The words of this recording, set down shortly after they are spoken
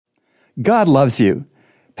God loves you.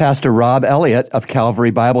 Pastor Rob Elliott of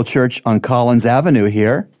Calvary Bible Church on Collins Avenue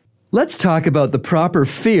here. Let's talk about the proper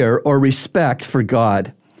fear or respect for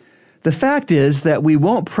God. The fact is that we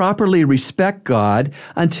won't properly respect God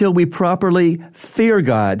until we properly fear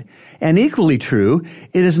God. And equally true,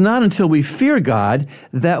 it is not until we fear God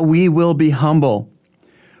that we will be humble.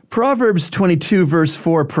 Proverbs 22 verse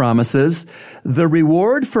 4 promises, "The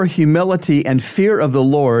reward for humility and fear of the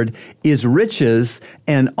Lord is riches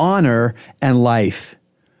and honor and life."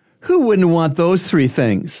 Who wouldn't want those three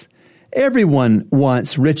things? Everyone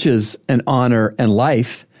wants riches and honor and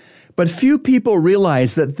life, but few people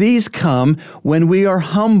realize that these come when we are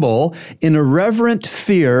humble in a reverent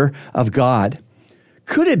fear of God.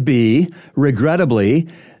 Could it be, regrettably,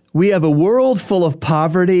 we have a world full of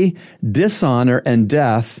poverty, dishonor, and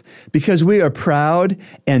death because we are proud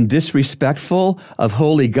and disrespectful of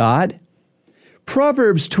holy God?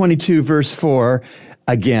 Proverbs 22 verse 4,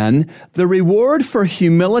 again, "The reward for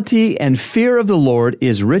humility and fear of the Lord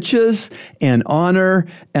is riches and honor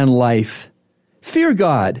and life." Fear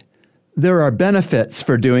God. There are benefits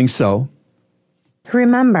for doing so.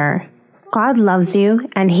 Remember, God loves you,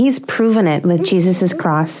 and He's proven it with Jesus'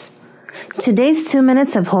 cross. Today's 2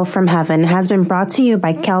 Minutes of Hope from Heaven has been brought to you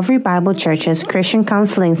by Calvary Bible Church's Christian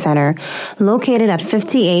Counseling Center, located at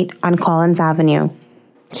 58 on Collins Avenue.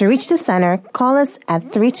 To reach the center, call us at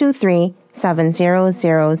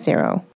 323-7000.